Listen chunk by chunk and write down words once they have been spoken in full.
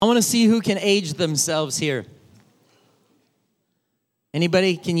I want to see who can age themselves here.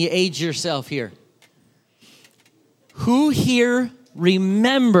 Anybody? Can you age yourself here? Who here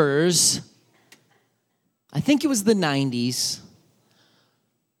remembers, I think it was the 90s,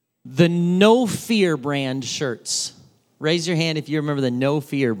 the No Fear brand shirts? Raise your hand if you remember the No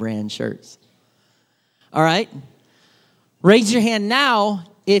Fear brand shirts. All right. Raise your hand now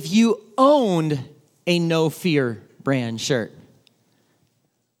if you owned a No Fear brand shirt.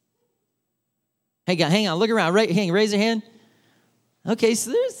 Hang on, look around. Raise your hand. Okay,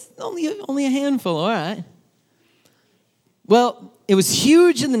 so there's only a handful, all right. Well, it was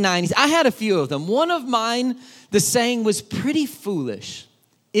huge in the 90s. I had a few of them. One of mine, the saying was pretty foolish.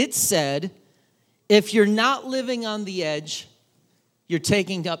 It said, if you're not living on the edge, you're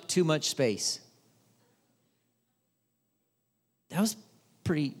taking up too much space. That was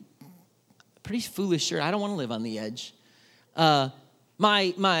pretty foolish shirt. I don't want to live on the edge.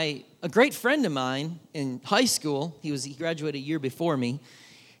 A great friend of mine in high school, he graduated a year before me.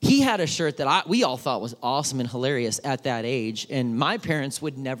 He had a shirt that we all thought was awesome and hilarious at that age, and my parents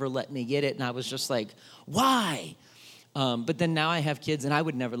would never let me get it, and I was just like, why? But then now I have kids, and I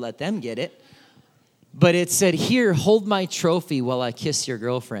would never let them get it. But it said, here, hold my trophy while I kiss your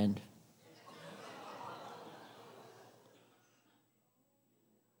girlfriend.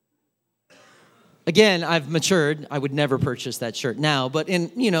 Again, I've matured. I would never purchase that shirt now. But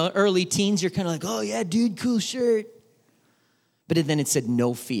in, early teens, you're kind of like, oh, yeah, dude, cool shirt. But then it said,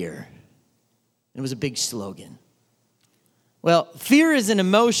 no fear. It was a big slogan. Well, fear is an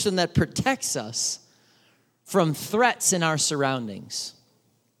emotion that protects us from threats in our surroundings.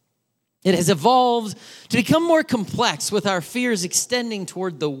 It has evolved to become more complex, with our fears extending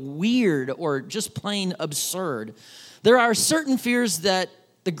toward the weird or just plain absurd. There are certain fears that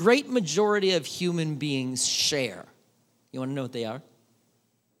the great majority of human beings share. You want to know what they are?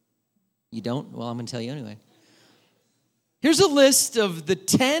 You don't? Well, I'm going to tell you anyway. Here's a list of the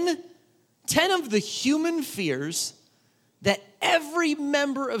 10 of the human fears that every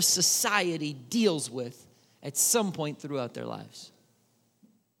member of society deals with at some point throughout their lives.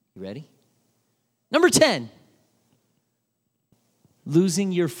 You ready? Number 10,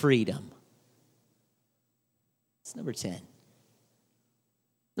 losing your freedom. It's number 10.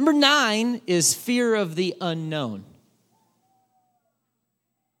 Number 9 is fear of the unknown.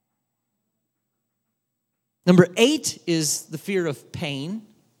 Number 8 is the fear of pain.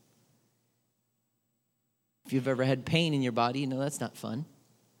 If you've ever had pain in your body, you know that's not fun.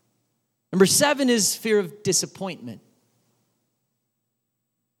 Number 7 is fear of disappointment.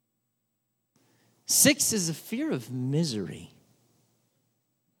 6 is a fear of misery.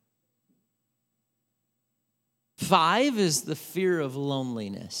 5 is the fear of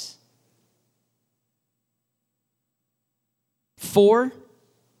loneliness. 4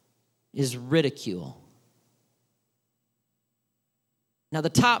 is ridicule. Now, the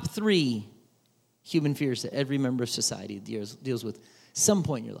top 3 human fears that every member of society deals with some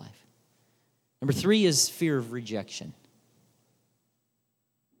point in your life. Number 3 is fear of rejection.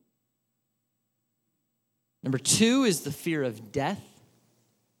 Number 2 is the fear of death.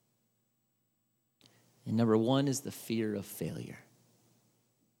 And number 1 is the fear of failure.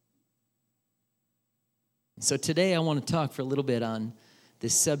 So today I want to talk for a little bit on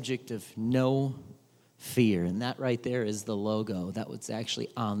this subject of no fear. And that right there is the logo. That was actually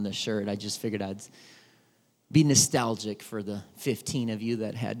on the shirt. I just figured I'd be nostalgic for the 15 of you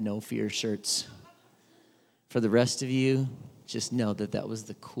that had no fear shirts. For the rest of you, just know that was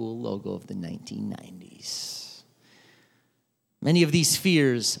the cool logo of the 1990s. Many of these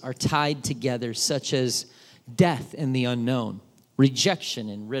fears are tied together, such as death and the unknown, rejection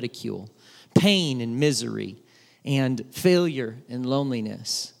and ridicule, pain and misery, and failure and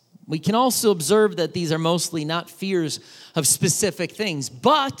loneliness. We can also observe that these are mostly not fears of specific things,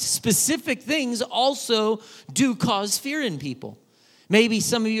 but specific things also do cause fear in people. Maybe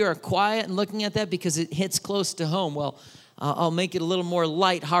some of you are quiet and looking at that because it hits close to home. Well, I'll make it a little more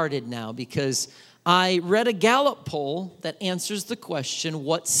lighthearted now, because I read a Gallup poll that answers the question,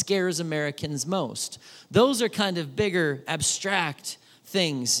 what scares Americans most? Those are kind of bigger, abstract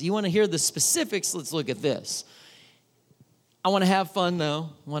things. You want to hear the specifics? Let's look at this. I want to have fun, though.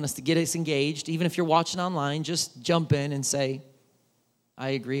 I want us to get us engaged. Even if you're watching online, just jump in and say, I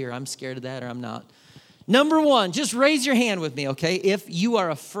agree, or I'm scared of that, or I'm not. Number 1, just raise your hand with me, okay, if you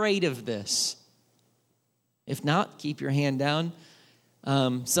are afraid of this. If not, keep your hand down.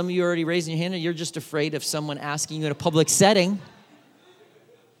 Some of you are already raising your hand, and you're just afraid of someone asking you in a public setting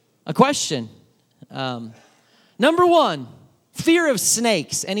a question. Number 1, fear of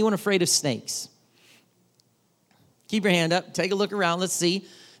snakes. Anyone afraid of snakes? Keep your hand up. Take a look around. Let's see.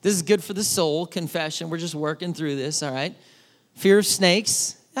 This is good for the soul, confession. We're just working through this, all right? Fear of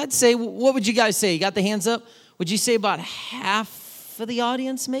snakes. I'd say, what would you guys say? You got the hands up? Would you say about half of the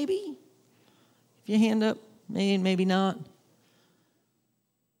audience, maybe? If your hand up, maybe not.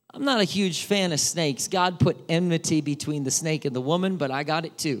 I'm not a huge fan of snakes. God put enmity between the snake and the woman, but I got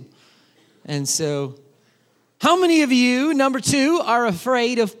it too. And so, how many of you, number 2, are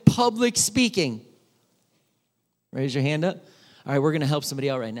afraid of public speaking? Raise your hand up. All right, we're going to help somebody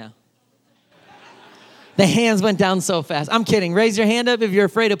out right now. The hands went down so fast. I'm kidding. Raise your hand up if you're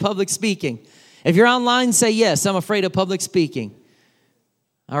afraid of public speaking. If you're online, say yes, I'm afraid of public speaking.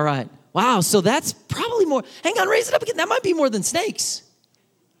 All right. Wow, so that's probably more. Hang on, raise it up again. That might be more than snakes.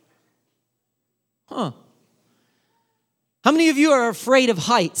 Huh. How many of you are afraid of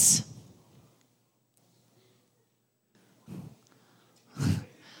heights?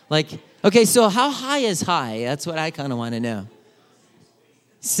 Like, okay, so how high is high? That's what I kind of want to know.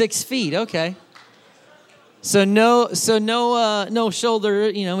 6 feet, okay. So no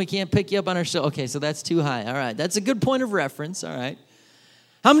shoulder, we can't pick you up on our shoulder. Okay, so that's too high. All right, that's a good point of reference. All right.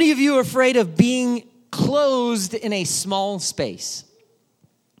 How many of you are afraid of being closed in a small space?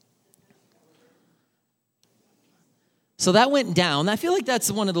 So that went down. I feel like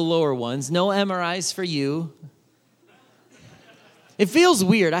that's one of the lower ones. No MRIs for you. It feels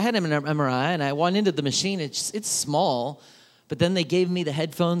weird. I had an MRI, and I went into the machine. It's small, but then they gave me the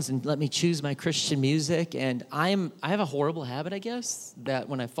headphones and let me choose my Christian music. And I have a horrible habit, I guess, that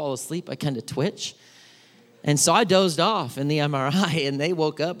when I fall asleep, I kind of twitch. And so I dozed off in the MRI, and they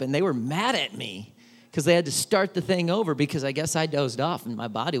woke up, and they were mad at me because they had to start the thing over because I guess I dozed off, and my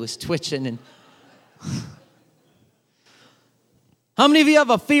body was twitching. And how many of you have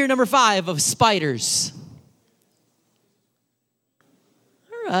a fear, number 5, of spiders?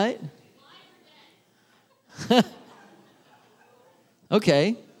 All right.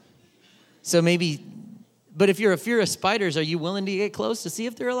 Okay. So maybe, but if you're a fear of spiders, are you willing to get close to see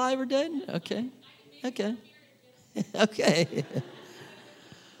if they're alive or dead? Okay. Okay.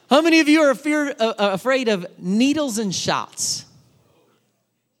 How many of you are afraid of needles and shots?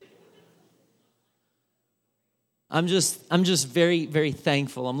 I'm just very, very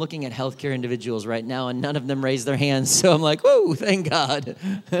thankful. I'm looking at healthcare individuals right now, and none of them raised their hands. So I'm like, whoa, thank God.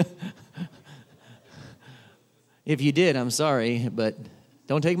 If you did, I'm sorry, but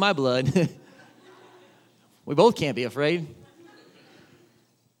don't take my blood. We both can't be afraid.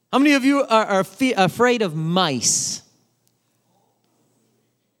 How many of you are afraid of mice?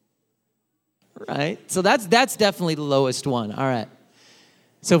 Right. So that's definitely the lowest one. All right.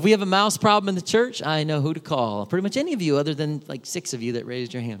 So if we have a mouse problem in the church, I know who to call. Pretty much any of you other than like 6 of you that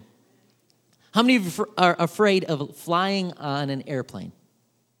raised your hand. How many of you are afraid of flying on an airplane?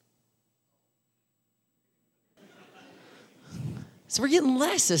 So we're getting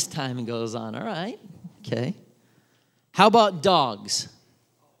less as time goes on. All right. Okay. How about dogs?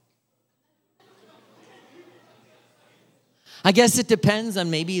 I guess it depends on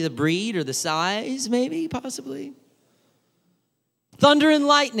maybe the breed or the size, maybe, possibly. Thunder and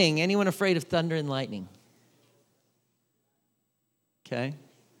lightning. Anyone afraid of thunder and lightning? Okay.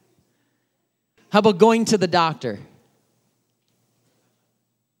 How about going to the doctor?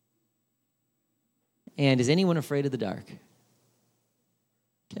 And is anyone afraid of the dark?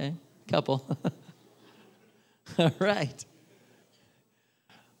 Okay, couple. All right.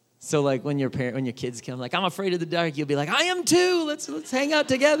 So like when your kids come, like, I'm afraid of the dark, you'll be like, I am too. Let's hang out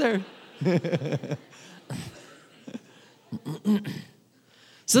together.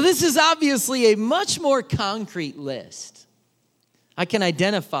 So this is obviously a much more concrete list. I can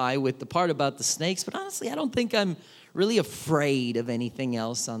identify with the part about the snakes, but honestly, I don't think I'm really afraid of anything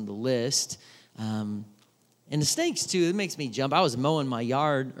else on the list. And the snakes, too, it makes me jump. I was mowing my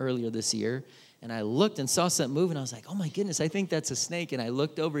yard earlier this year, and I looked and saw something moving. I was like, oh, my goodness, I think that's a snake. And I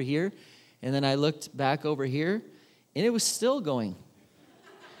looked over here, and then I looked back over here, and it was still going.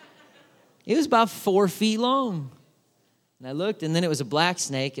 It was about 4 feet long. And I looked, and then it was a black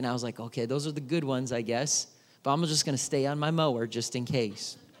snake, and I was like, okay, those are the good ones, I guess. But I'm just going to stay on my mower just in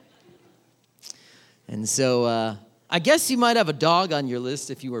case. And so I guess you might have a dog on your list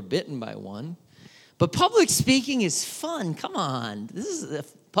if you were bitten by one. But public speaking is fun. Come on.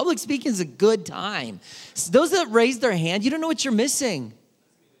 Public speaking is a good time. So those that raise their hand, you don't know what you're missing.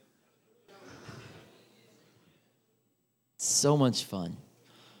 So much fun.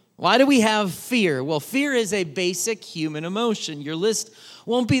 Why do we have fear? Well, fear is a basic human emotion. Your list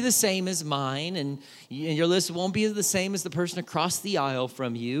won't be the same as mine, and your list won't be the same as the person across the aisle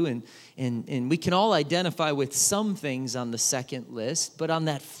from you. And we can all identify with some things on the second list, but on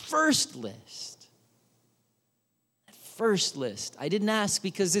that first list, first list. I didn't ask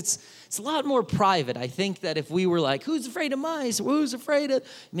because it's a lot more private. I think that if we were like, who's afraid of mice? Who's afraid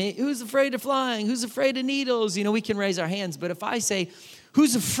of flying? Who's afraid of needles? We can raise our hands. But if I say,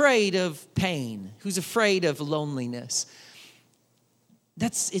 who's afraid of pain? Who's afraid of loneliness?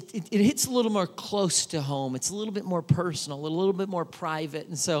 It hits a little more close to home. It's a little bit more personal, a little bit more private.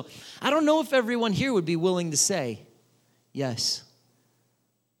 And so I don't know if everyone here would be willing to say, yes,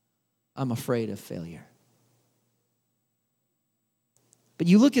 I'm afraid of failure. But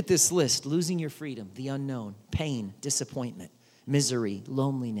you look at this list: losing your freedom, the unknown, pain, disappointment, misery,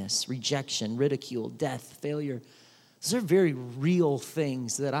 loneliness, rejection, ridicule, death, failure. Those are very real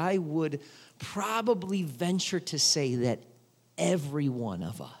things that I would probably venture to say that every one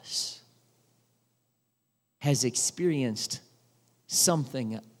of us has experienced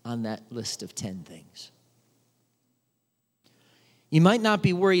something on that list of 10 things. You might not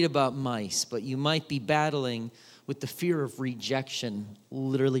be worried about mice, but you might be battling with the fear of rejection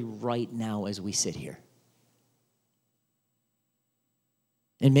literally right now as we sit here.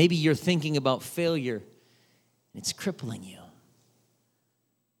 And maybe you're thinking about failure and it's crippling you.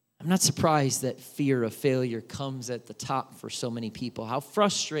 I'm not surprised that fear of failure comes at the top for so many people. How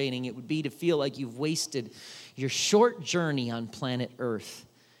frustrating it would be to feel like you've wasted your short journey on planet Earth.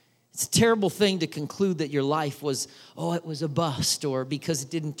 It's a terrible thing to conclude that your life was, it was a bust, or because it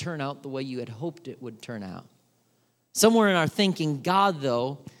didn't turn out the way you had hoped it would turn out. Somewhere in our thinking,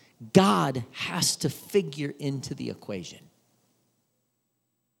 God has to figure into the equation.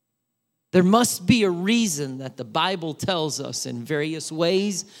 There must be a reason that the Bible tells us in various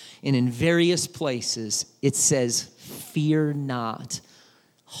ways and in various places. It says, fear not,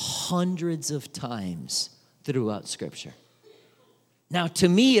 hundreds of times throughout Scripture. Now, to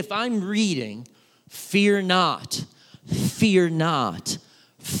me, if I'm reading, fear not, fear not,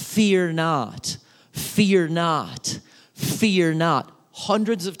 fear not, fear not, fear not,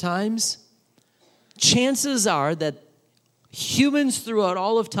 hundreds of times, chances are that humans throughout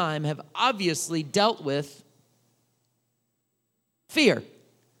all of time have obviously dealt with fear.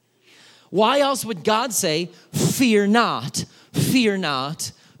 Why else would God say, fear not, fear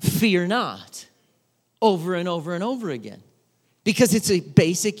not, fear not, over and over and over again? Because it's a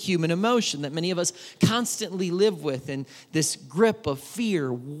basic human emotion that many of us constantly live with, in this grip of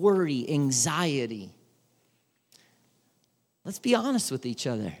fear, worry, anxiety. Let's be honest with each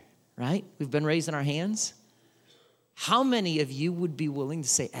other, right? We've been raising our hands. How many of you would be willing to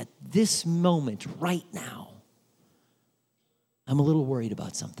say, at this moment, right now, I'm a little worried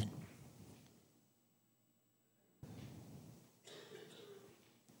about something?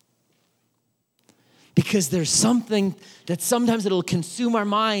 Because there's something that sometimes it'll consume our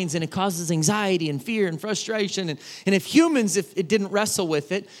minds and it causes anxiety and fear and frustration. And if humans, if it didn't wrestle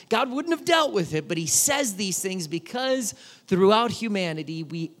with it, God wouldn't have dealt with it. But he says these things because throughout humanity,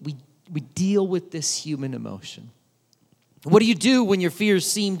 we deal with this human emotion. What do you do when your fears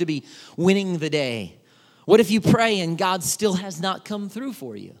seem to be winning the day? What if you pray and God still has not come through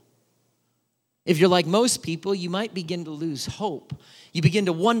for you? If you're like most people, you might begin to lose hope. You begin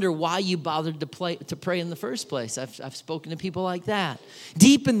to wonder why you bothered to pray in the first place. I've spoken to people like that.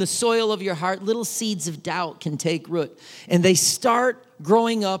 Deep in the soil of your heart, little seeds of doubt can take root. And they start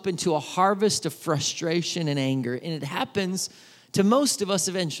growing up into a harvest of frustration and anger. And it happens to most of us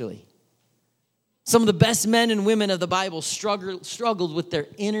eventually. Some of the best men and women of the Bible struggled with their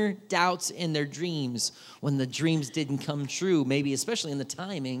inner doubts in their dreams when the dreams didn't come true, maybe especially in the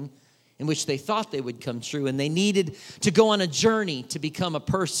timing in which they thought they would come true. And they needed to go on a journey to become a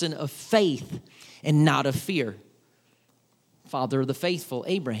person of faith and not of fear. Father of the faithful,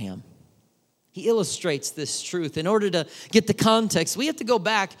 Abraham. He illustrates this truth. In order to get the context, we have to go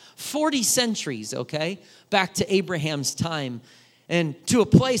back 40 centuries, okay? Back to Abraham's time and to a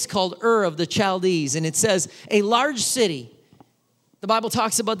place called Ur of the Chaldees. And it says, a large city. The Bible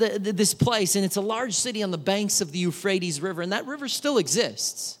talks about this place, and it's a large city on the banks of the Euphrates River. And that river still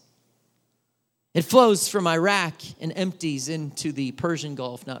exists. It flows from Iraq and empties into the Persian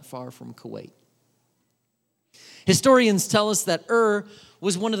Gulf not far from Kuwait. Historians tell us that Ur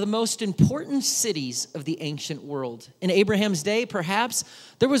was one of the most important cities of the ancient world. In Abraham's day, perhaps,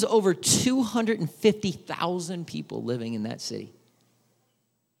 there was over 250,000 people living in that city.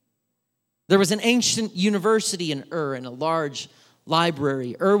 There was an ancient university in Ur and a large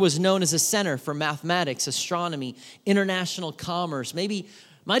library. Ur was known as a center for mathematics, astronomy, international commerce,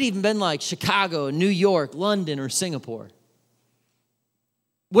 might even been like Chicago, New York, London, or Singapore.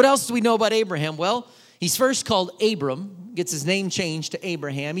 What else do we know about Abraham? Well, he's first called Abram, gets his name changed to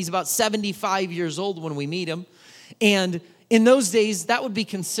Abraham. He's about 75 years old when we meet him. And in those days, that would be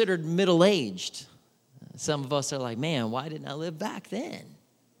considered middle-aged. Some of us are like, man, why didn't I live back then?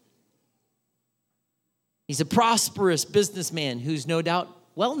 He's a prosperous businessman who's no doubt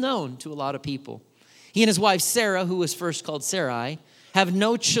well known to a lot of people. He and his wife, Sarah, who was first called Sarai, have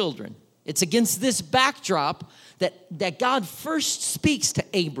no children. It's against this backdrop that God first speaks to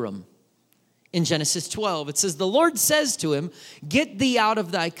Abram. In Genesis 12, it says, the Lord says to him, get thee out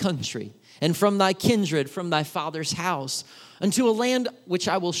of thy country and from thy kindred, from thy father's house, unto a land which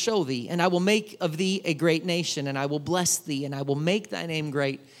I will show thee, and I will make of thee a great nation, and I will bless thee, and I will make thy name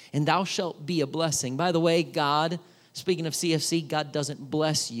great, and thou shalt be a blessing. By the way, God, speaking of CFC, God doesn't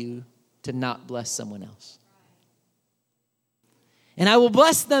bless you to not bless someone else. And I will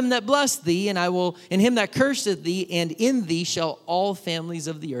bless them that bless thee, and I will in him that curseth thee, and in thee shall all families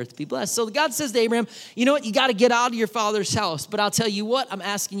of the earth be blessed. So God says to Abraham, you know what, you got to get out of your father's house. But I'll tell you what, I'm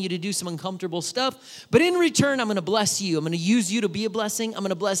asking you to do some uncomfortable stuff. But in return, I'm going to bless you. I'm going to use you to be a blessing. I'm going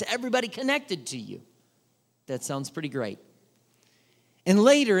to bless everybody connected to you. That sounds pretty great. And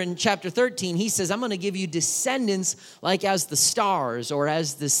later in chapter 13, he says, I'm going to give you descendants like as the stars, or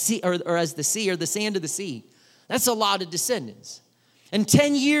as the sea, or as the sea, or the sand of the sea. That's a lot of descendants. And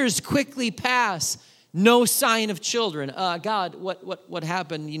 10 years quickly pass, no sign of children. God, what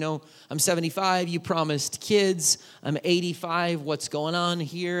happened? You know, I'm 75, you promised kids. I'm 85, what's going on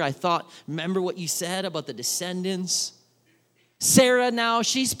here? I thought, remember what you said about the descendants? Sarah now,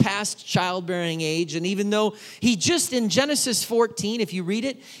 she's past childbearing age. And even though he just in Genesis 14, if you read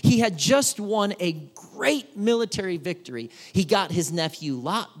it, he had just won a great military victory. He got his nephew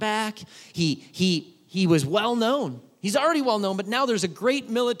Lot back. He was well known. He's already well known, but now there's a great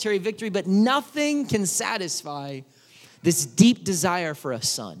military victory, but nothing can satisfy this deep desire for a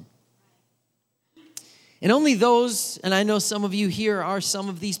son. And only those, and I know some of you here are some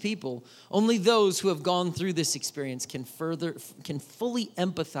of these people, only those who have gone through this experience can fully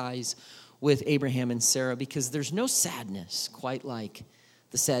empathize with Abraham and Sarah, because there's no sadness quite like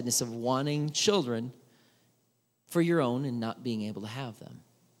the sadness of wanting children for your own and not being able to have them.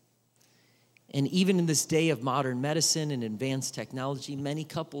 And even in this day of modern medicine and advanced technology, many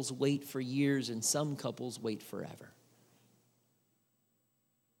couples wait for years and some couples wait forever.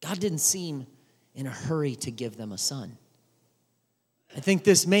 God didn't seem in a hurry to give them a son. I think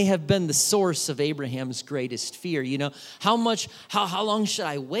this may have been the source of Abraham's greatest fear. You know, how long should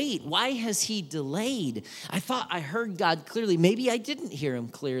I wait? Why has he delayed? I thought I heard God clearly. Maybe I didn't hear him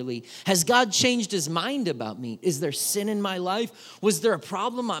clearly. Has God changed his mind about me? Is there sin in my life? Was there a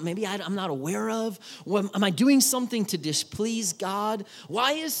problem maybe I'm not aware of? Am I doing something to displease God?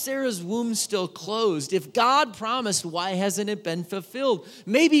 Why is Sarah's womb still closed? If God promised, why hasn't it been fulfilled?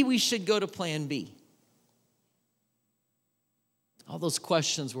 Maybe we should go to plan B. All those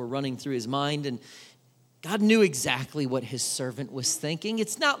questions were running through his mind, and God knew exactly what his servant was thinking.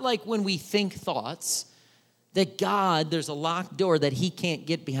 It's not like when we think thoughts that God, there's a locked door that he can't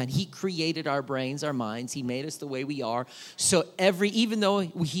get behind. He created our brains, our minds. He made us the way we are. So even though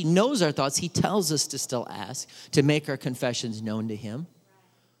he knows our thoughts, he tells us to still ask, to make our confessions known to him.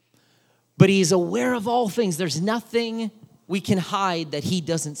 But he's aware of all things. There's nothing we can hide that he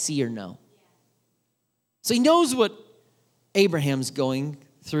doesn't see or know. So he knows what Abraham's going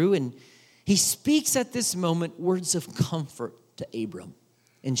through, and he speaks at this moment words of comfort to Abram.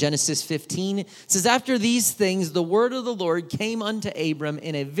 In Genesis 15, it says, after these things, the word of the Lord came unto Abram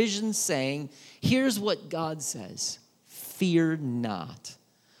in a vision, saying, here's what God says, fear not.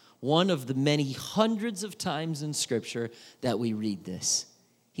 One of the many hundreds of times in Scripture that we read this.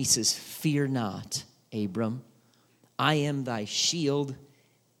 He says, fear not, Abram. I am thy shield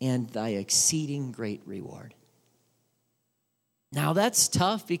and thy exceeding great reward. Now that's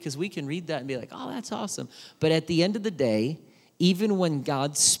tough, because we can read that and be like, oh, that's awesome. But at the end of the day, even when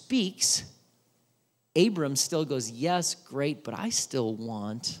God speaks, Abram still goes, yes, great, but I still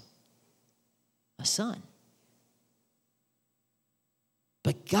want a son.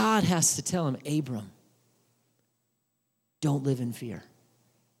 But God has to tell him, Abram, don't live in fear.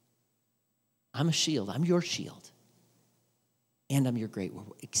 I'm a shield. I'm your shield. And I'm your great,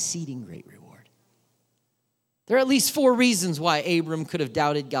 exceeding great reward. There are at least 4 reasons why Abram could have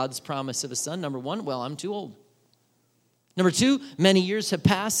doubted God's promise of a son. Number 1, well, I'm too old. Number 2, many years have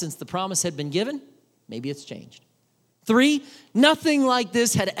passed since the promise had been given. Maybe it's changed. 3, nothing like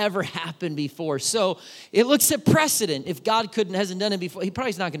this had ever happened before. So it looks at precedent. If God hasn't done it before, he probably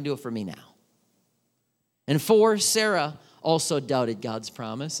is not going to do it for me now. And 4, Sarah also doubted God's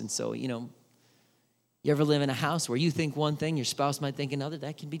promise. And so, you ever live in a house where you think one thing, your spouse might think another?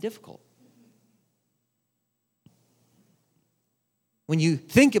 That can be difficult. When you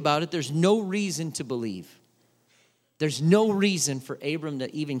think about it, there's no reason to believe. There's no reason for Abram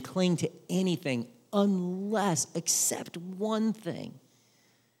to even cling to anything except one thing,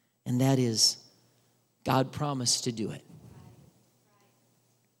 and that is God promised to do it.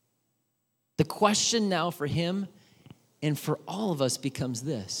 The question now for him and for all of us becomes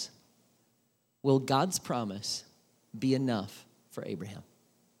this: will God's promise be enough for Abraham?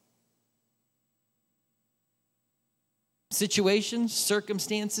 Situations,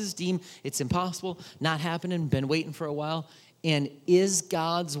 circumstances deem it's impossible, not happening, been waiting for a while. And is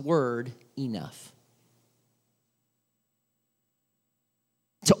God's word enough?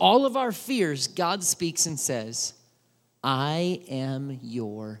 To all of our fears, God speaks and says, I am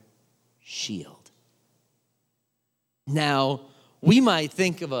your shield. Now, we might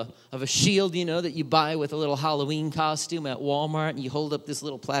think of a shield, that you buy with a little Halloween costume at Walmart, and you hold up this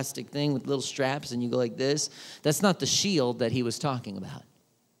little plastic thing with little straps, and you go like this. That's not the shield that he was talking about.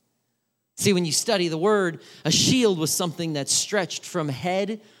 See, when you study the word, a shield was something that stretched from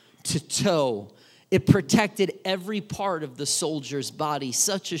head to toe. It protected every part of the soldier's body.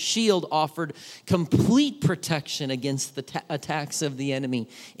 Such a shield offered complete protection against the attacks of the enemy,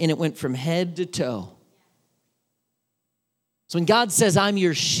 and it went from head to toe. So when God says, I'm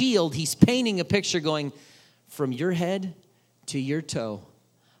your shield, he's painting a picture going, from your head to your toe,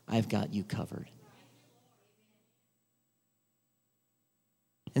 I've got you covered.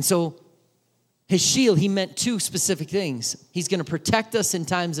 And so his shield, he meant two specific things. He's going to protect us in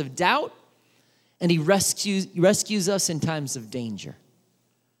times of doubt, and he rescues us in times of danger.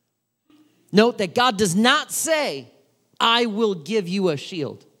 Note that God does not say, I will give you a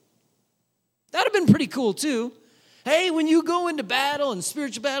shield. That would have been pretty cool too. Hey, when you go into battle and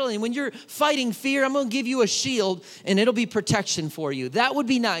spiritual battle, and when you're fighting fear, I'm going to give you a shield, and it'll be protection for you. That would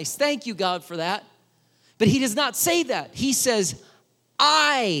be nice. Thank you, God, for that. But he does not say that. He says,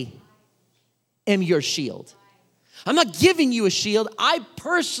 I am your shield. I'm not giving you a shield.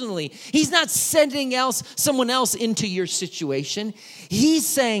 He's not sending someone else into your situation. He's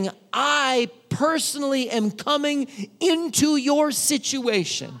saying, I personally am coming into your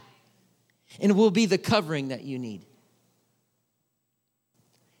situation, and will be the covering that you need.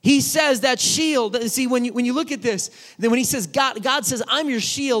 He says that shield, see, when you look at this, then when he says, God says, I'm your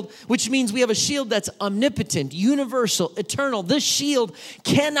shield, which means we have a shield that's omnipotent, universal, eternal. This shield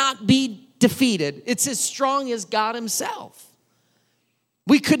cannot be defeated. It's as strong as God himself.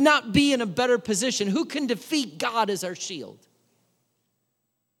 We could not be in a better position. Who can defeat God as our shield?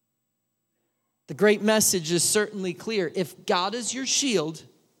 The great message is certainly clear. If God is your shield,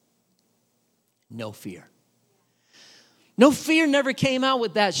 no fear. No fear never came out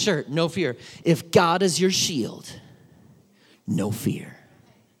with that shirt. No fear. If God is your shield, no fear.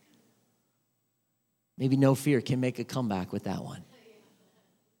 Maybe no fear can make a comeback with that one.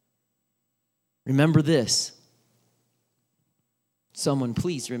 Remember this. Someone,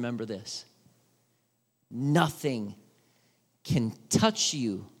 please remember this. Nothing can touch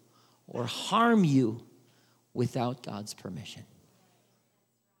you or harm you without God's permission.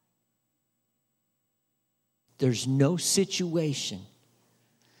 There's no situation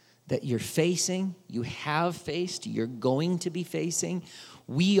that you're facing, you have faced, you're going to be facing.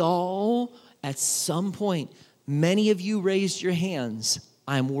 We all, at some point, many of you raised your hands.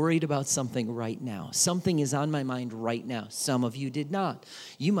 I'm worried about something right now. Something is on my mind right now. Some of you did not.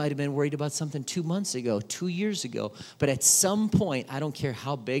 You might have been worried about something 2 months ago, 2 years ago. But at some point, I don't care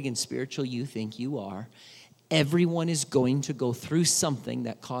how big and spiritual you think you are, everyone is going to go through something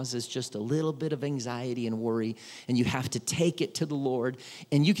that causes just a little bit of anxiety and worry, and you have to take it to the Lord.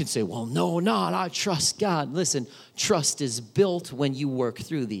 And you can say, well, no, not, I trust God. Listen, trust is built when you work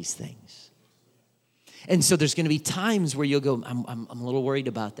through these things. And so there's going to be times where you'll go, I'm a little worried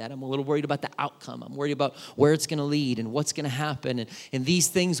about that. I'm a little worried about the outcome. I'm worried about where it's going to lead and what's going to happen. And these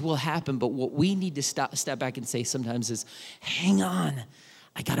things will happen. But what we need to step back and say sometimes is, hang on.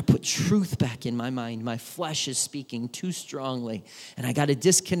 I got to put truth back in my mind. My flesh is speaking too strongly. And I got to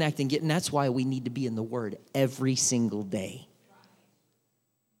disconnect and and that's why we need to be in the Word every single day.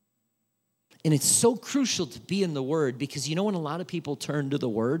 And it's so crucial to be in the Word because you know when a lot of people turn to the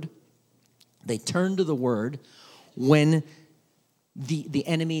Word? They turn to the Word when the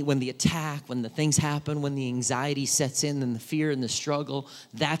enemy, when the attack, when the things happen, when the anxiety sets in and the fear and the struggle.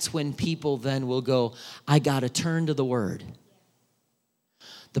 That's when people then will go, I got to turn to the Word.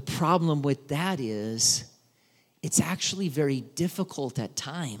 The problem with that is it's actually very difficult at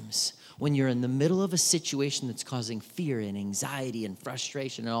times when you're in the middle of a situation that's causing fear and anxiety and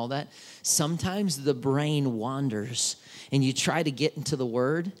frustration and all that. Sometimes the brain wanders and you try to get into the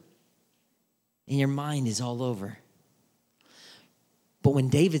Word and your mind is all over. But when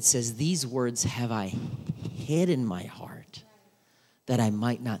David says, these words have I hid in my heart that I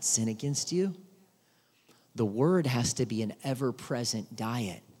might not sin against you, The word has to be an ever-present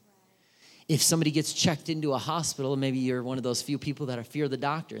diet. If somebody gets checked into a hospital, maybe you're one of those few people that fear the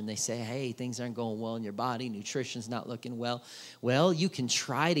doctor, and they say, hey, things aren't going well in your body, nutrition's not looking well. Well, you can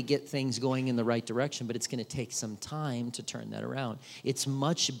try to get things going in the right direction, but it's going to take some time to turn that around. It's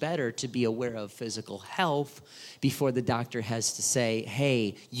much better to be aware of physical health before the doctor has to say,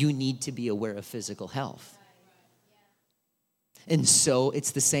 hey, you need to be aware of physical health. And so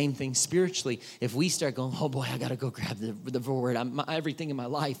it's the same thing spiritually. If we start going, oh boy, I got to go grab the word. Everything in my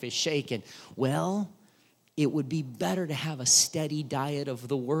life is shaken. Well, it would be better to have a steady diet of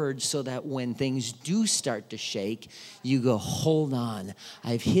the word so that when things do start to shake, you go, hold on.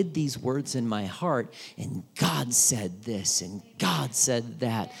 I've hid these words in my heart, and God said this, and God said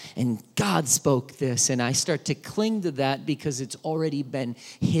that, and God spoke this. And I start to cling to that because it's already been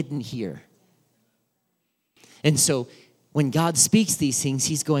hidden here. And so when God speaks these things,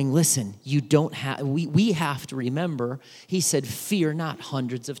 he's going, listen, you don't have, we have to remember, he said, fear not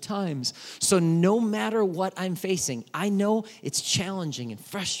hundreds of times. So no matter what I'm facing, I know it's challenging and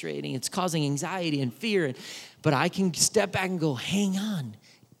frustrating. It's causing anxiety and fear. But I can step back and go, hang on.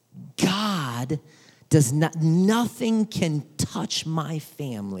 God does not, nothing can touch my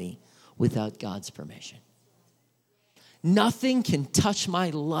family without God's permission. Nothing can touch my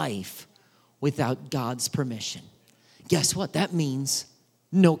life without God's permission. Guess what? That means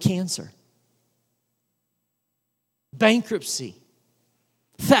no cancer, bankruptcy,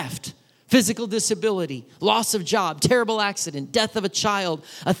 theft, physical disability, loss of job, terrible accident, death of a child,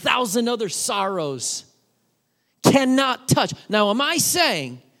 1,000 other sorrows cannot touch. Now, am I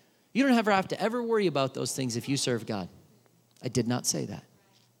saying you don't ever have to ever worry about those things if you serve God? I did not say that.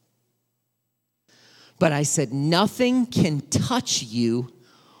 But I said nothing can touch you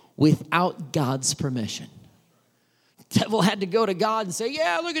without God's permission. Devil had to go to God and say,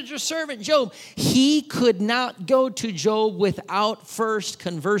 yeah, look at your servant Job. He could not go to Job without first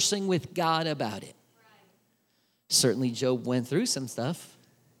conversing with God about it. Certainly Job went through some stuff.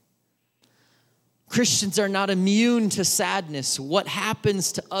 Christians are not immune to sadness. What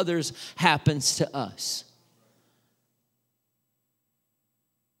happens to others happens to us.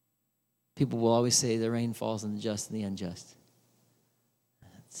 People will always say the rain falls on the just and the unjust.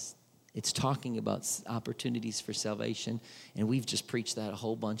 It's talking about opportunities for salvation, and we've just preached that a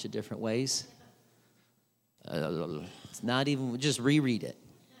whole bunch of different ways. It's not even, just reread it.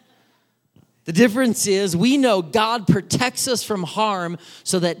 The difference is we know God protects us from harm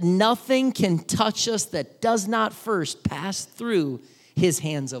so that nothing can touch us that does not first pass through his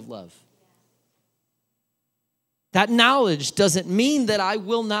hands of love. That knowledge doesn't mean that I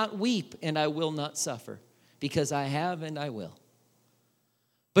will not weep and I will not suffer, because I have and I will.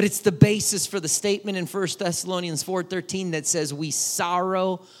 But it's the basis for the statement in 1 Thessalonians 4:13 that says, we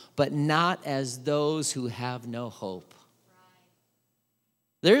sorrow, but not as those who have no hope.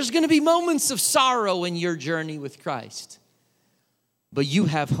 There's going to be moments of sorrow in your journey with Christ. But you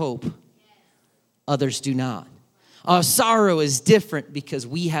have hope. Others do not. Our sorrow is different because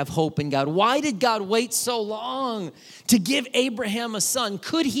we have hope in God. Why did God wait so long to give Abraham a son?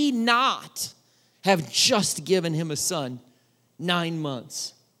 Could he not have just given him a son 9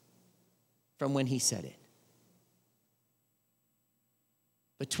 months from when he said it?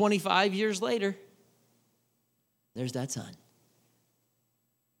 But 25 years later, there's that son.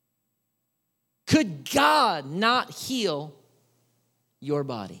 Could God not heal your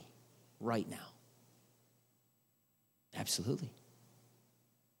body right now? Absolutely.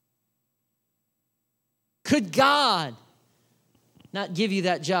 Could God not give you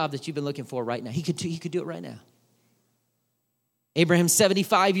that job that you've been looking for right now? He could do it right now. Abraham's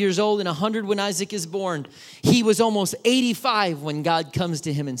 75 years old and 100 when Isaac is born. He was almost 85 when God comes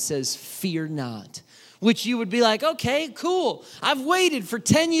to him and says, fear not. Which you would be like, okay, cool. I've waited for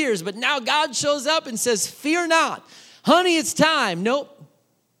 10 years, but now God shows up and says, fear not. Honey, it's time. Nope.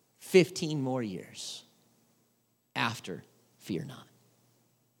 15 more years after fear not.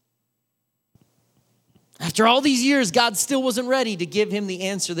 After all these years, God still wasn't ready to give him the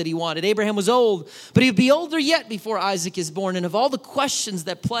answer that he wanted. Abraham was old, but he'd be older yet before Isaac is born. And of all the questions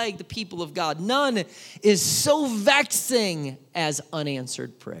that plague the people of God, none is so vexing as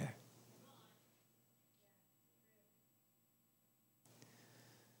unanswered prayer.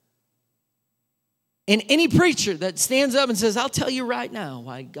 And any preacher that stands up and says, I'll tell you right now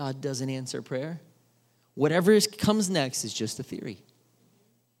why God doesn't answer prayer, whatever comes next is just a theory.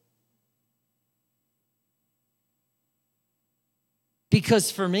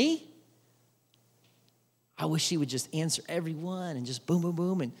 Because for me, I wish he would just answer everyone and just boom, boom,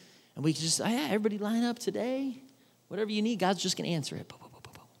 boom. And we could just, oh yeah, everybody line up today. Whatever you need, God's just going to answer it. Boom, boom, boom,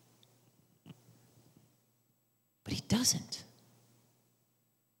 boom, boom. doesn't.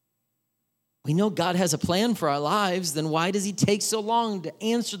 We know God has a plan for our lives, then why does he take so long to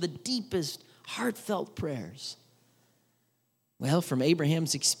answer the deepest, heartfelt prayers? Well, from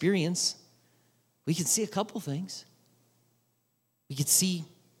Abraham's experience, we can see a couple things. We could see,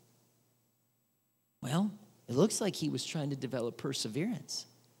 well, it looks like he was trying to develop perseverance.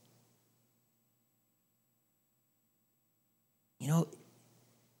 You know,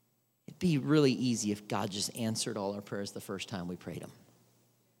 it'd be really easy if God just answered all our prayers the first time we prayed him.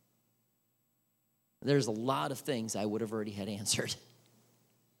 There's a lot of things I would have already had answered.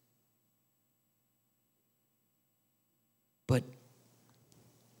 But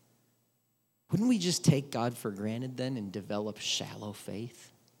wouldn't we just take God for granted then and develop shallow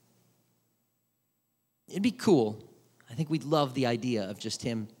faith? It'd be cool. I think we'd love the idea of just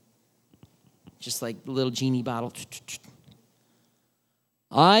him, just like the little genie bottle.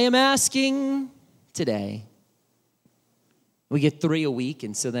 I am asking today. We get 3 a week,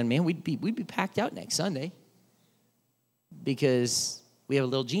 and so then, man, we'd be packed out next Sunday because we have a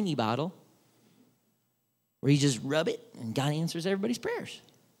little genie bottle where you just rub it, and God answers everybody's prayers.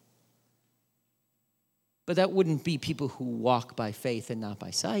 But that wouldn't be people who walk by faith and not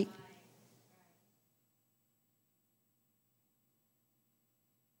by sight.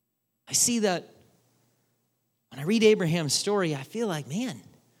 I see that when I read Abraham's story, I feel like, man,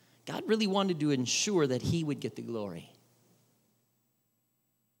 God really wanted to ensure that he would get the glory.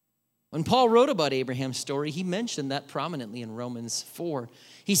 When Paul wrote about Abraham's story, he mentioned that prominently in Romans 4.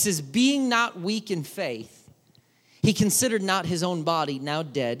 He says, being not weak in faith, he considered not his own body now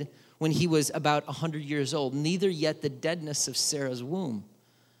dead when he was about 100 years old, neither yet the deadness of Sarah's womb.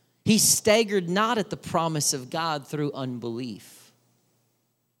 He staggered not at the promise of God through unbelief,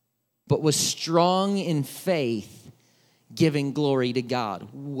 but was strong in faith, giving glory to God.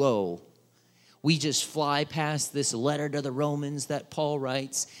 Whoa. We just fly past this letter to the Romans that Paul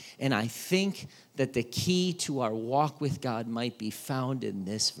writes, and I think that the key to our walk with God might be found in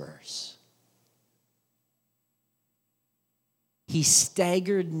this verse. He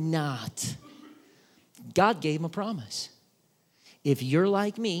staggered not. God gave him a promise. If you're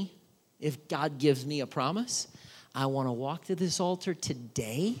like me, if God gives me a promise, I want to walk to this altar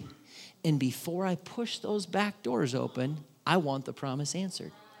today, and before I push those back doors open, I want the promise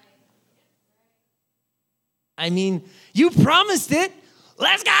answered. I mean, you promised it.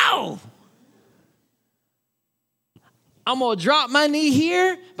 Let's go. I'm going to drop my knee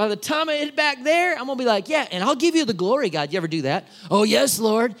here. By the time I hit back there, I'm going to be like, yeah, and I'll give you the glory, God. You ever do that? Oh, yes,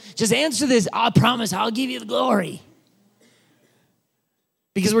 Lord. Just answer this. I promise I'll give you the glory.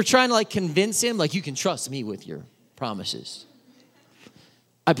 Because we're trying to like convince him, like, you can trust me with your promises.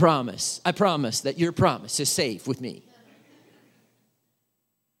 I promise that your promise is safe with me.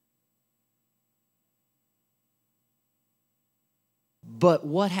 But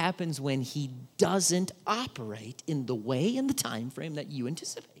what happens when he doesn't operate in the way and the time frame that you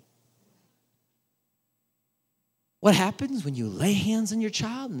anticipate? What happens when you lay hands on your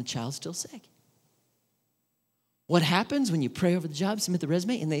child and the child's still sick? What happens when you pray over the job, submit the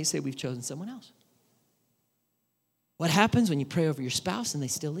resume, and they say, we've chosen someone else? What happens when you pray over your spouse and they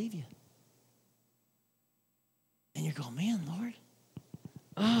still leave you? And you're going, man, Lord,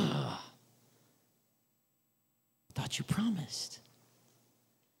 thought you promised.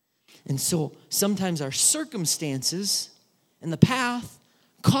 And so sometimes our circumstances and the path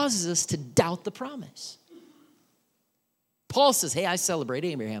causes us to doubt the promise. Paul says, hey, I celebrate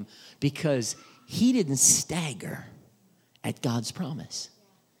Abraham because he didn't stagger at God's promise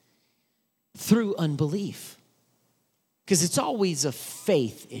through unbelief. Because it's always a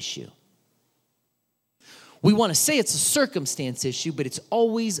faith issue. We want to say it's a circumstance issue, but it's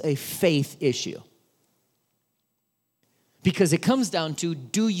always a faith issue. Because it comes down to,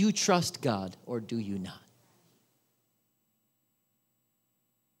 do you trust God or do you not?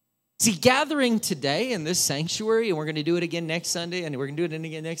 See, gathering today in this sanctuary, and we're going to do it again next Sunday, and we're going to do it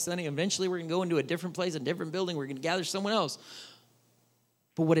again next Sunday. Eventually, we're going to go into a different place, a different building. We're going to gather someone else.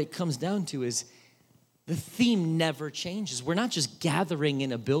 But what it comes down to is the theme never changes. We're not just gathering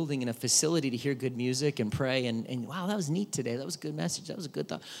in a building, in a facility to hear good music and pray, and wow, that was neat today. That was a good message. That was a good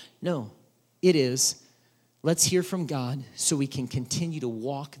thought. No, it is, let's hear from God so we can continue to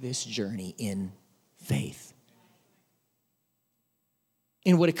walk this journey in faith.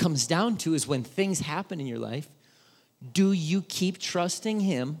 And what it comes down to is when things happen in your life, do you keep trusting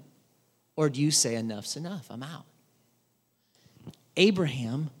him or do you say enough's enough, I'm out?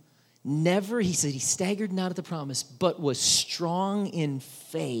 Abraham never, he said he staggered not at the promise, but was strong in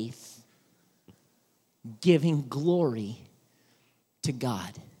faith, giving glory to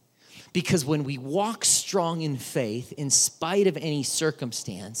God. Because when we walk strong in faith, in spite of any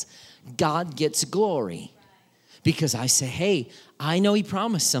circumstance, God gets glory. Because I say, hey, I know he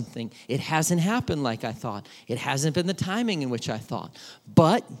promised something. It hasn't happened like I thought. It hasn't been the timing in which I thought.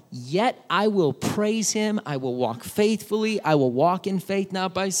 But yet I will praise him. I will walk faithfully. I will walk in faith,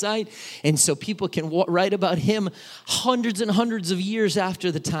 not by sight. And so people can write about him hundreds and hundreds of years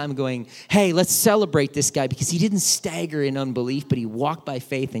after the time going, hey, let's celebrate this guy because he didn't stagger in unbelief, but he walked by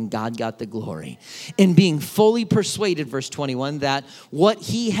faith and God got the glory. And being fully persuaded, verse 21, that what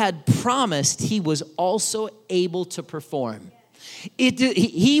he had promised, he was also able to perform.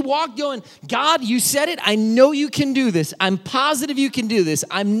 He walked going, God, you said it. I know you can do this. I'm positive you can do this.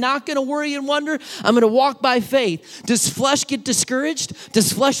 I'm not going to worry and wonder. I'm going to walk by faith. Does flesh get discouraged?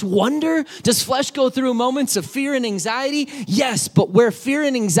 Does flesh wonder? Does flesh go through moments of fear and anxiety? Yes, but where fear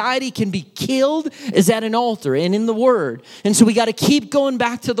and anxiety can be killed is at an altar and in the Word. And so we got to keep going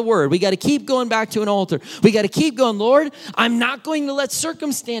back to the Word. We got to keep going back to an altar. We got to keep going, Lord, I'm not going to let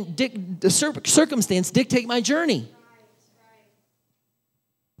circumstance dictate my journey.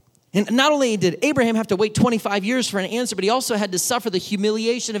 And not only did Abraham have to wait 25 years for an answer, but he also had to suffer the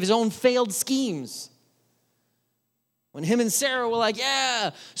humiliation of his own failed schemes. When him and Sarah were like,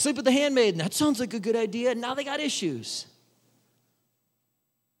 yeah, sleep with the handmaiden. That sounds like a good idea. And now they got issues.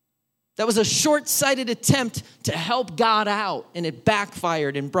 That was a short-sighted attempt to help God out, and it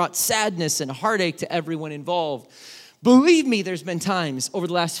backfired and brought sadness and heartache to everyone involved. Believe me, there's been times over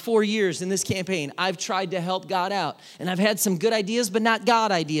the last 4 years in this campaign, I've tried to help God out. And I've had some good ideas, but not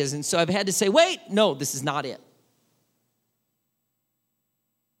God ideas. And so I've had to say, wait, no, this is not it.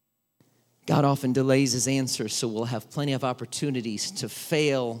 God often delays his answers, so we'll have plenty of opportunities to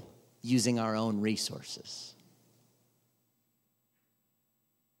fail using our own resources.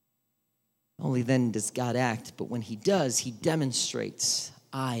 Only then does God act, but when he does, he demonstrates,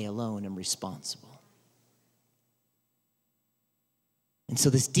 I alone am responsible. And so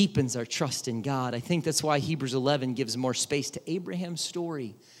this deepens our trust in God. I think that's why Hebrews 11 gives more space to Abraham's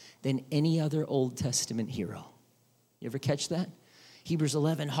story than any other Old Testament hero. You ever catch that? Hebrews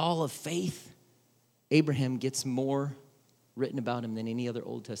 11, Hall of Faith. Abraham gets more written about him than any other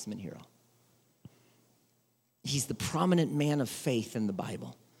Old Testament hero. He's the prominent man of faith in the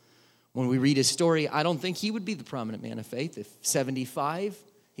Bible. When we read his story, I don't think he would be the prominent man of faith. If 75,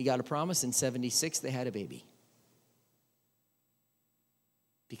 he got a promise, and 76, they had a baby.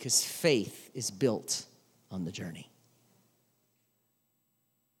 Because faith is built on the journey.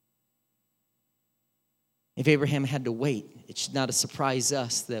 If Abraham had to wait, it should not surprise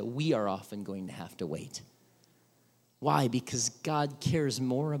us that we are often going to have to wait. Why? Because God cares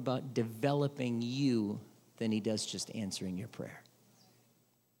more about developing you than he does just answering your prayer.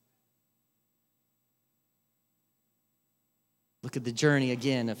 Look at the journey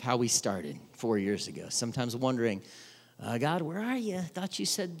again of how we started 4 years ago. Sometimes wondering, God, where are you? I thought you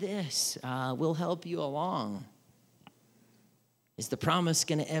said this. We'll help you along. Is the promise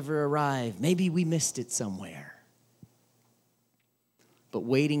going to ever arrive? Maybe we missed it somewhere. But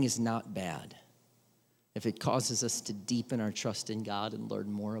waiting is not bad if it causes us to deepen our trust in God and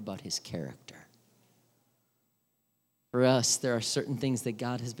learn more about his character. For us, there are certain things that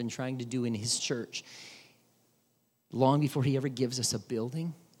God has been trying to do in his church long before he ever gives us a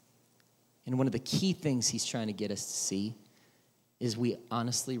building. And one of the key things he's trying to get us to see is we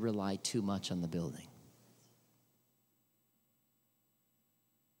honestly rely too much on the building.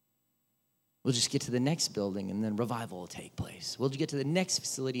 We'll just get to the next building and then revival will take place. We'll get to the next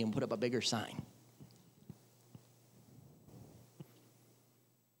facility and put up a bigger sign.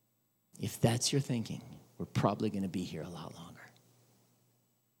 If that's your thinking, we're probably going to be here a lot longer.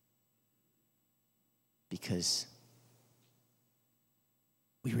 Because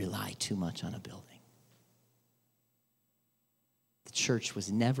we rely too much on a building. The church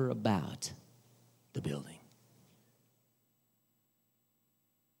was never about the building.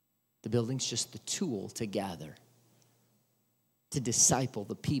 The building's just the tool to gather, to disciple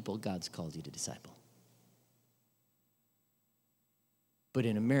the people God's called you to disciple. But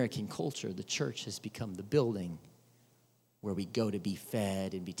in American culture, the church has become the building where we go to be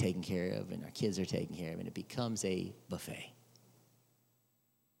fed and be taken care of, and our kids are taken care of, and it becomes a buffet.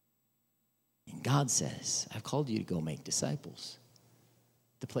 And God says, I've called you to go make disciples.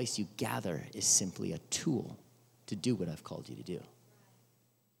 The place you gather is simply a tool to do what I've called you to do.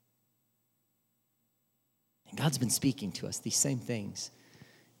 And God's been speaking to us these same things,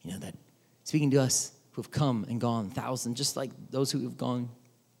 that speaking to us who have come and gone thousands, just like those who have gone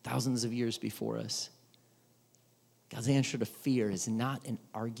thousands of years before us. God's answer to fear is not an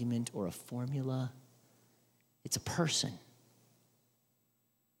argument or a formula. It's a person.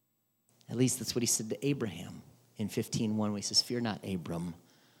 At least that's what he said to Abraham in 15:1, where he says, "Fear not, Abram,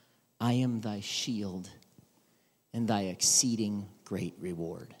 I am thy shield and thy exceeding great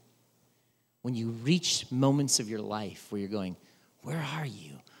reward." When you reach moments of your life where you're going, where are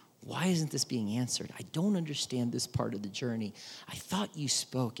you? Why isn't this being answered? I don't understand this part of the journey. I thought you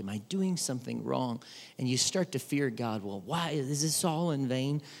spoke. Am I doing something wrong? And you start to fear God. Well, why? Is this all in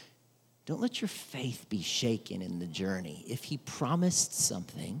vain? Don't let your faith be shaken in the journey. If he promised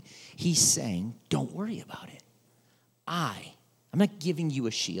something, he's saying, don't worry about it. I'm not giving you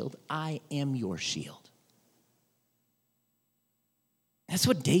a shield. I am your shield. That's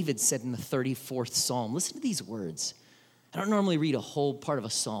what David said in the 34th Psalm. Listen to these words. I don't normally read a whole part of a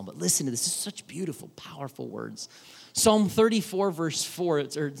psalm, but listen to this. This is such beautiful, powerful words. Psalm 34, verse 4,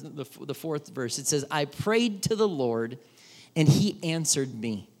 or the fourth verse, it says, I prayed to the Lord, and he answered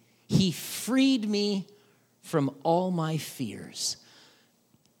me. He freed me from all my fears.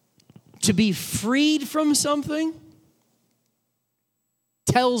 To be freed from something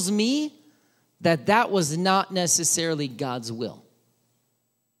tells me that that was not necessarily God's will.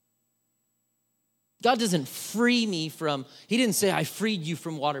 God doesn't free me from, he didn't say, I freed you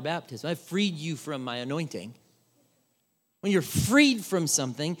from water baptism. I freed you from my anointing. When you're freed from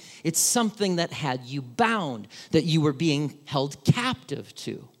something, it's something that had you bound, that you were being held captive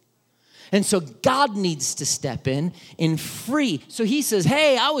to. And so God needs to step in and free. So he says,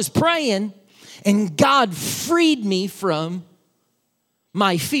 hey, I was praying, and God freed me from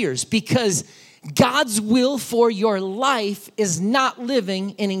my fears, because God's will for your life is not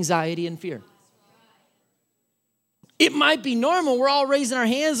living in anxiety and fear. It might be normal. We're all raising our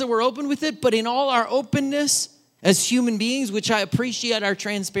hands and we're open with it. But in all our openness as human beings, which I appreciate our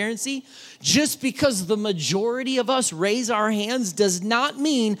transparency, just because the majority of us raise our hands does not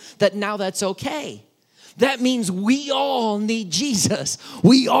mean that now that's okay. That means we all need Jesus.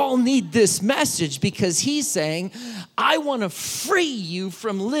 We all need this message, because he's saying, I want to free you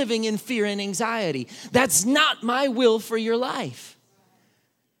from living in fear and anxiety. That's not my will for your life.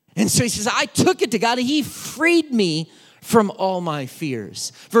 And so he says, I took it to God, and he freed me from all my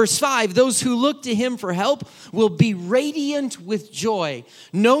fears. Verse 5, those who look to him for help will be radiant with joy.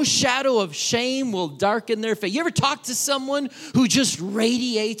 No shadow of shame will darken their face. You ever talk to someone who just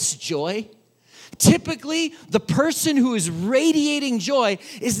radiates joy? Typically, the person who is radiating joy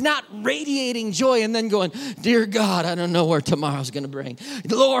is not radiating joy and then going, dear God, I don't know where tomorrow's going to bring.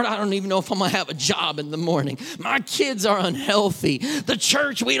 Lord, I don't even know if I'm going to have a job in the morning. My kids are unhealthy. The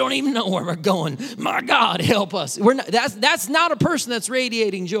church, we don't even know where we're going. My God, help us. That's not a person that's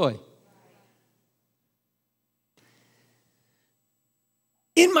radiating joy.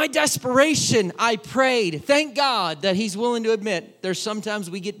 In my desperation, I prayed. Thank God that he's willing to admit there's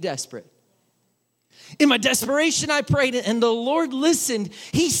sometimes we get desperate. In my desperation, I prayed, and the Lord listened.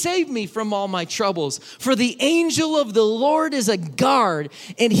 He saved me from all my troubles. For the angel of the Lord is a guard,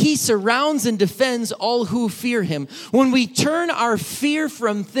 and he surrounds and defends all who fear him. When we turn our fear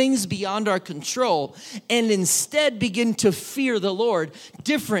from things beyond our control and instead begin to fear the Lord,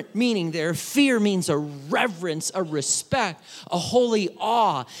 different meaning there. Fear means a reverence, a respect, a holy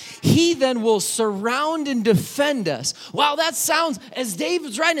awe. He then will surround and defend us. Wow, that sounds, as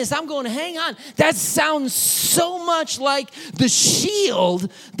David's writing this, I'm going, hang on. That sounds so much like the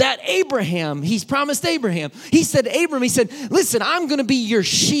shield that he's promised Abraham. He said, Abram, he said, listen, I'm going to be your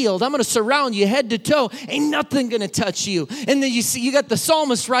shield. I'm going to surround you head to toe. Ain't nothing going to touch you. And then you got the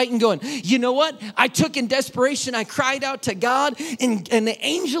psalmist writing going, you know what? I took in desperation, I cried out to God, and the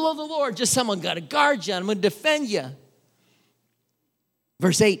angel of the Lord, just someone got to guard you. I'm going to defend you.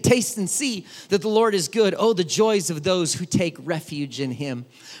 Verse 8, taste and see that the Lord is good. Oh, the joys of those who take refuge in him.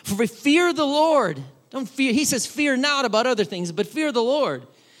 For fear the Lord. Don't fear. He says, fear not about other things, but fear the Lord.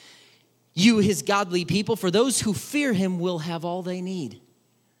 You, his godly people, for those who fear him will have all they need.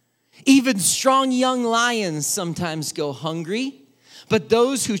 Even strong young lions sometimes go hungry, but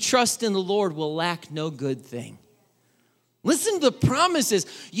those who trust in the Lord will lack no good thing. Listen to the promises.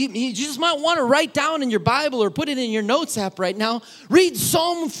 You just might want to write down in your Bible or put it in your notes app right now. Read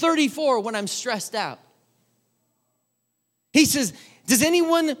Psalm 34 when I'm stressed out. He says, does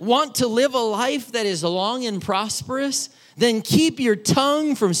anyone want to live a life that is long and prosperous? Then keep your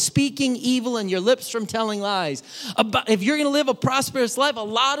tongue from speaking evil and your lips from telling lies. If you're going to live a prosperous life, a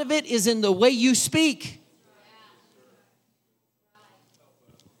lot of it is in the way you speak.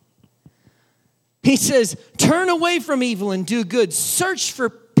 He says, turn away from evil and do good. Search for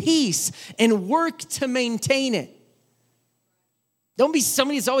peace and work to maintain it. Don't be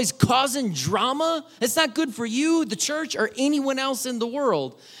somebody that's always causing drama. It's not good for you, the church, or anyone else in the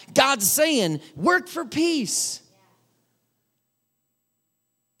world. God's saying, work for peace.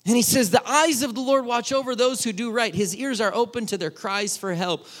 And he says, the eyes of the Lord watch over those who do right. His ears are open to their cries for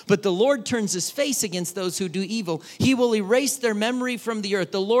help. But the Lord turns his face against those who do evil. He will erase their memory from the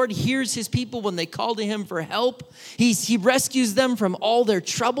earth. The Lord hears his people when they call to him for help. He rescues them from all their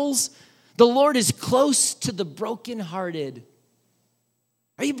troubles. The Lord is close to the brokenhearted.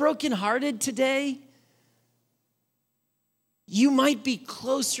 Are you brokenhearted today? You might be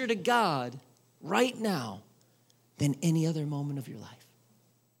closer to God right now than any other moment of your life.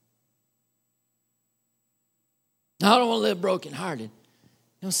 I don't want to live brokenhearted.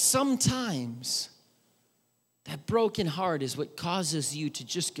 Sometimes that broken heart is what causes you to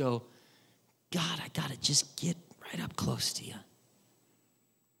just go, God, I got to just get right up close to you.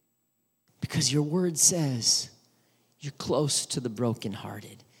 Because your word says you're close to the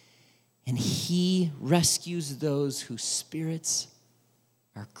brokenhearted. And he rescues those whose spirits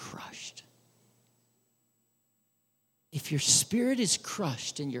are crushed. If your spirit is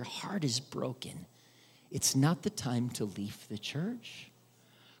crushed and your heart is broken, it's not the time to leave the church,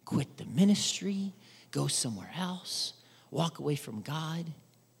 quit the ministry, go somewhere else, walk away from God.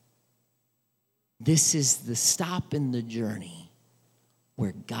 This is the stop in the journey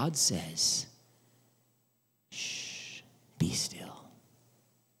where God says, shh, be still,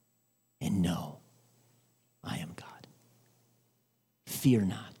 and know I am God. Fear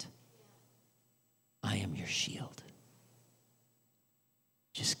not, I am your shield.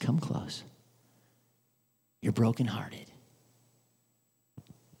 Just come close. You're brokenhearted.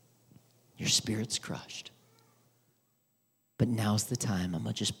 Your spirit's crushed. But now's the time. I'm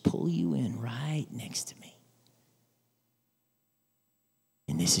going to just pull you in right next to me.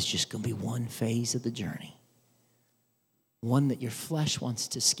 And this is just going to be one phase of the journey. One that your flesh wants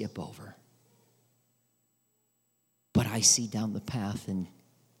to skip over. But I see down the path, and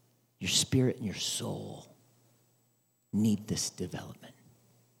your spirit and your soul need this development.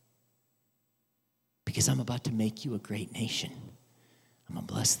 Because I'm about to make you a great nation. I'm going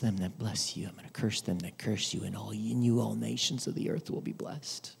to bless them that bless you. I'm going to curse them that curse you. And all nations of the earth will be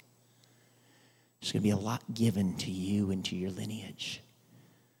blessed. There's going to be a lot given to you and to your lineage.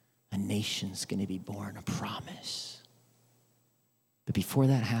 A nation's going to be born, a promise. But before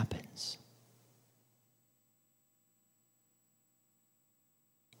that happens,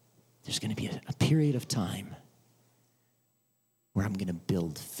 there's going to be a period of time where I'm going to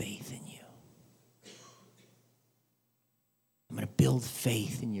build faith in you. I'm going to build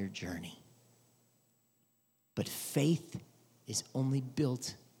faith in your journey. But faith is only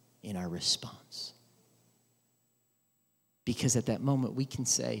built in our response. Because at that moment we can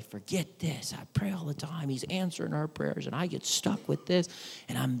say, forget this. I pray all the time. He's answering our prayers. And I get stuck with this.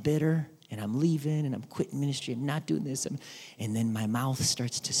 And I'm bitter. And I'm leaving. And I'm quitting ministry. I'm not doing this. And then my mouth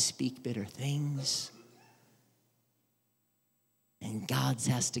starts to speak bitter things. And God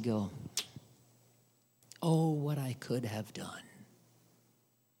has to go, oh, what I could have done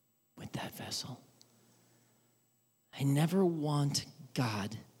with that vessel. I never want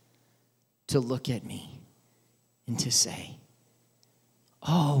God to look at me and to say,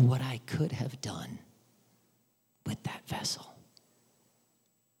 oh, what I could have done with that vessel.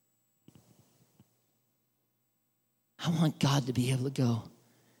 I want God to be able to go,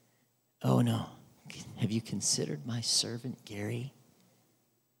 oh no, have you considered my servant Gary?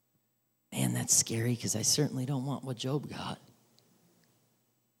 Man, that's scary because I certainly don't want what Job got.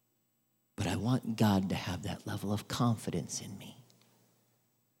 But I want God to have that level of confidence in me.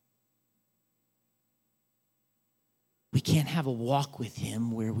 We can't have a walk with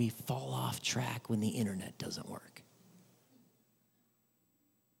him where we fall off track when the internet doesn't work.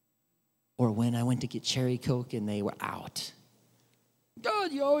 Or when I went to get cherry Coke and they were out.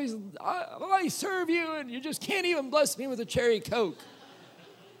 God, I serve you and you just can't even bless me with a cherry Coke.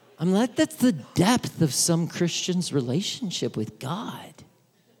 I'm like, that's the depth of some Christians' relationship with God.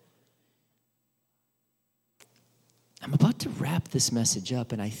 I'm about to wrap this message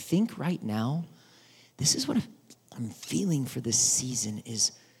up, and I think right now, this is what I'm feeling for this season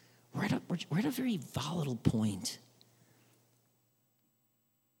is we're at a very volatile point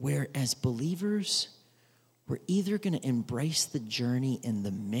where as believers, we're either going to embrace the journey and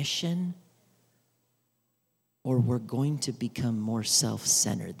the mission or we're going to become more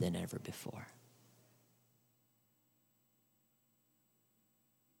self-centered than ever before.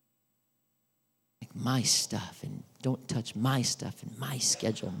 Like my stuff, and don't touch my stuff and my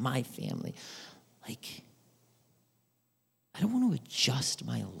schedule, my family. Like, I don't want to adjust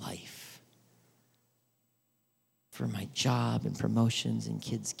my life for my job and promotions and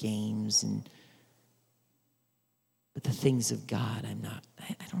kids' games but the things of God,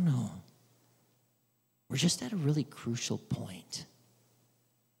 I don't know. We're just at a really crucial point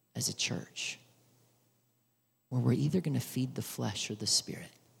as a church where we're either going to feed the flesh or the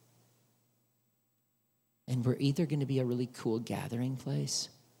spirit. And we're either going to be a really cool gathering place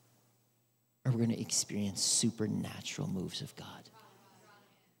or we're going to experience supernatural moves of God.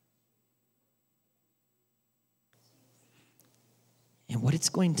 And what it's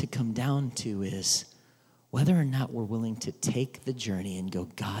going to come down to is whether or not we're willing to take the journey and go,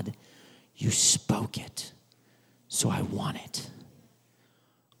 God, you spoke it, so I want it.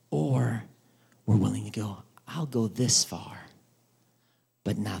 Or we're willing to go, I'll go this far,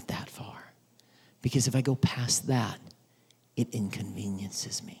 but not that far. Because if I go past that, it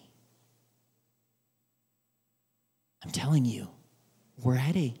inconveniences me. I'm telling you,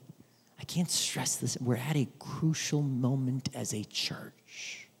 I can't stress this, we're at a crucial moment as a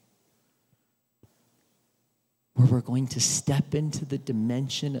church where we're going to step into the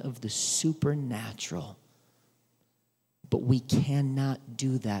dimension of the supernatural, but we cannot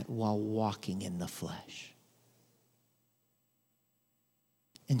do that while walking in the flesh.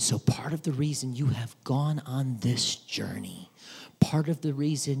 And so part of the reason you have gone on this journey, part of the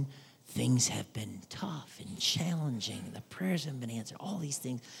reason things have been tough and challenging, the prayers haven't been answered, all these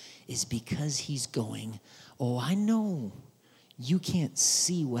things, is because he's going, oh, I know you can't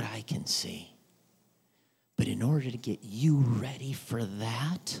see what I can see. But in order to get you ready for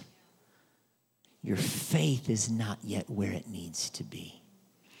that, your faith is not yet where it needs to be.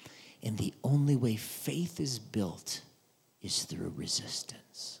 And the only way faith is built is through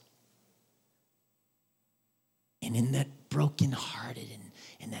resistance. And in that brokenhearted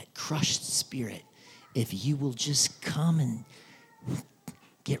and that crushed spirit, if you will just come and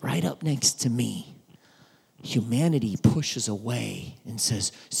get right up next to me, humanity pushes away and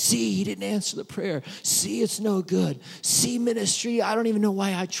says, see, he didn't answer the prayer. See, it's no good. See, ministry, I don't even know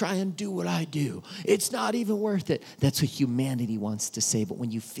why I try and do what I do. It's not even worth it. That's what humanity wants to say. But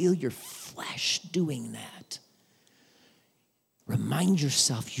when you feel your flesh doing that, remind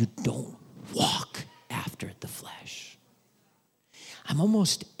yourself you don't walk after the flesh. I'm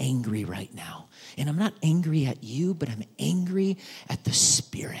almost angry right now. And I'm not angry at you, but I'm angry at the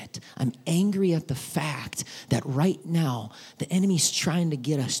spirit. I'm angry at the fact that right now the enemy's trying to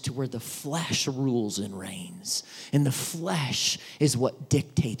get us to where the flesh rules and reigns. And the flesh is what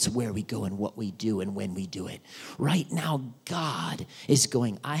dictates where we go and what we do and when we do it. Right now, God is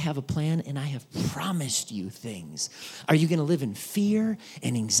going, I have a plan and I have promised you things. Are you going to live in fear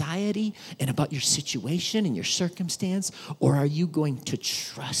and anxiety and about your situation and your circumstance? Or are you going to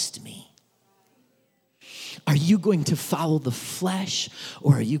trust me? Are you going to follow the flesh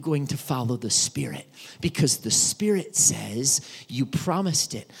or are you going to follow the spirit? Because the spirit says you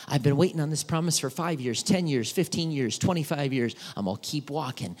promised it. I've been waiting on this promise for 5 years, 10 years, 15 years, 25 years. I'm going to keep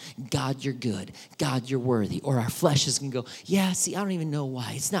walking. God, you're good. God, you're worthy. Or our flesh is going to go, yeah, see, I don't even know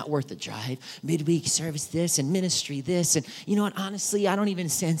why. It's not worth the drive. Midweek service this and ministry this. And you know what? Honestly, I don't even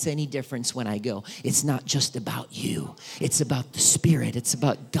sense any difference when I go. It's not just about you. It's about the spirit. It's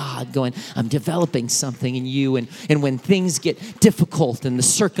about God going, I'm developing something in you. And when things get difficult and the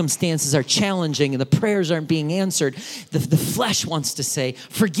circumstances are challenging and the prayers aren't being answered, the flesh wants to say,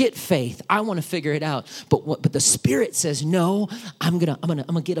 forget faith. I want to figure it out. But the spirit says, no, I'm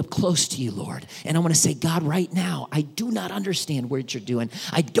gonna get up close to you, Lord. And I want to say, God, right now, I do not understand what you're doing.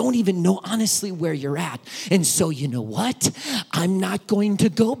 I don't even know honestly where you're at. And so you know what? I'm not going to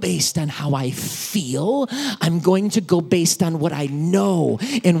go based on how I feel. I'm going to go based on what I know.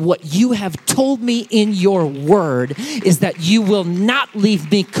 And what you have told me in your word is that you will not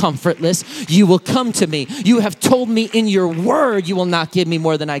leave me comfortless. You will come to me. You have told me in your word you will not give me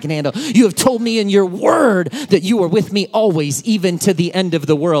more than I can handle. You have told me in your word that you are with me always, even to the end of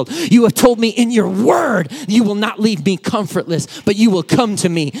the world. You have told me in your word you will not leave me comfortless, but you will come to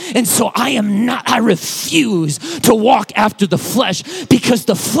me. And so I refuse to walk after the flesh because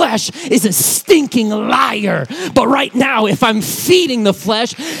the flesh is a stinking liar. But right now, if I'm feeding the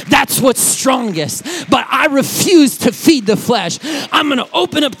flesh, that's what's strongest. But I refuse to feed the flesh. I'm going to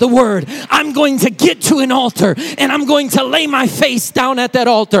open up the word. I'm going to get to an altar and I'm going to lay my face down at that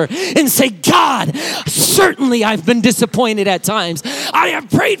altar and say, God, certainly I've been disappointed at times. I have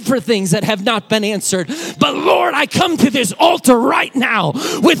prayed for things that have not been answered. But Lord, I come to this altar right now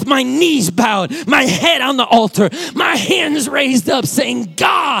with my knees bowed, my head on the altar, my hands raised up saying,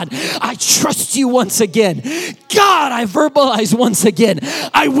 God, I trust you once again. God, I verbalize once again.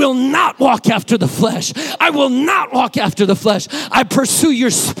 I will not walk after the flesh. I will not walk after the flesh. I pursue your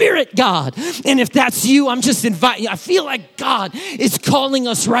spirit, God. And if that's you, I'm just inviting you. I feel like God is calling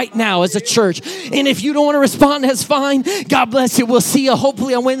us right now as a church. And if you don't want to respond, that's fine. God bless you. We'll see see you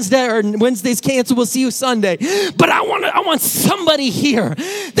hopefully on Wednesday, or Wednesday's canceled. We'll see you Sunday. But I want somebody here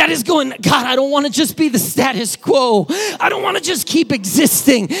that is going, God, I don't want to just be the status quo. I don't want to just keep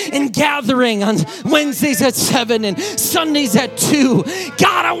existing and gathering on Wednesdays at 7 and Sundays at 2.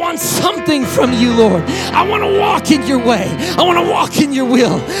 God, I want something from you, Lord. I want to walk in your way. I want to walk in your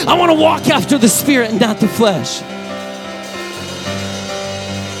will. I want to walk after the Spirit and not the flesh.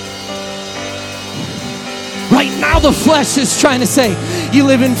 Right now, the flesh is trying to say, you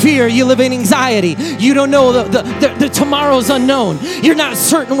live in fear, you live in anxiety, you don't know the tomorrow's unknown, you're not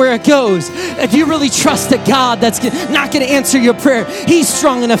certain where it goes. If you really trust a God that's not going to answer your prayer, he's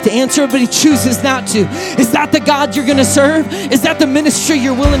strong enough to answer, but he chooses not to. Is that the God you're going to serve? Is that the ministry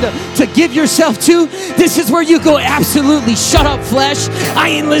you're willing to give yourself to? This is where you go, absolutely, shut up, flesh. I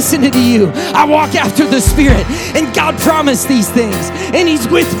ain't listening to you. I walk after the Spirit, and God promised these things, and he's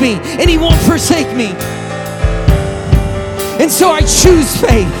with me, and he won't forsake me. And so I choose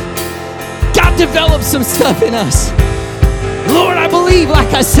faith. God developed some stuff in us. Lord, I believe,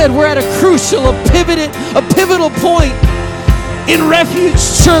 like I said, we're at a crucial, a pivotal point in Refuge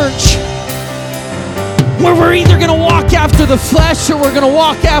Church where we're either going to walk after the flesh or we're going to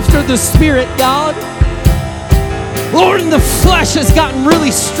walk after the Spirit, God. Lord, and the flesh has gotten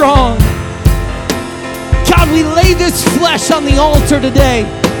really strong. God, we lay this flesh on the altar today.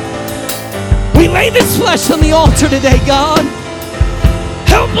 We lay this flesh on the altar today, God.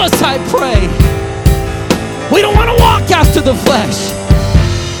 Help us, I pray. We don't want to walk after the flesh.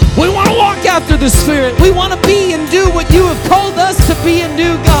 We want to walk after the Spirit. We want to be and do what you have called us to be and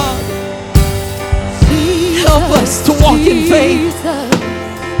do, God. Help us to walk in faith.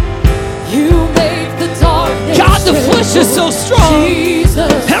 You make the darkness. God, the flesh is so strong.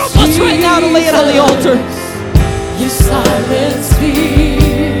 Help us right now to lay it on the altar. You silence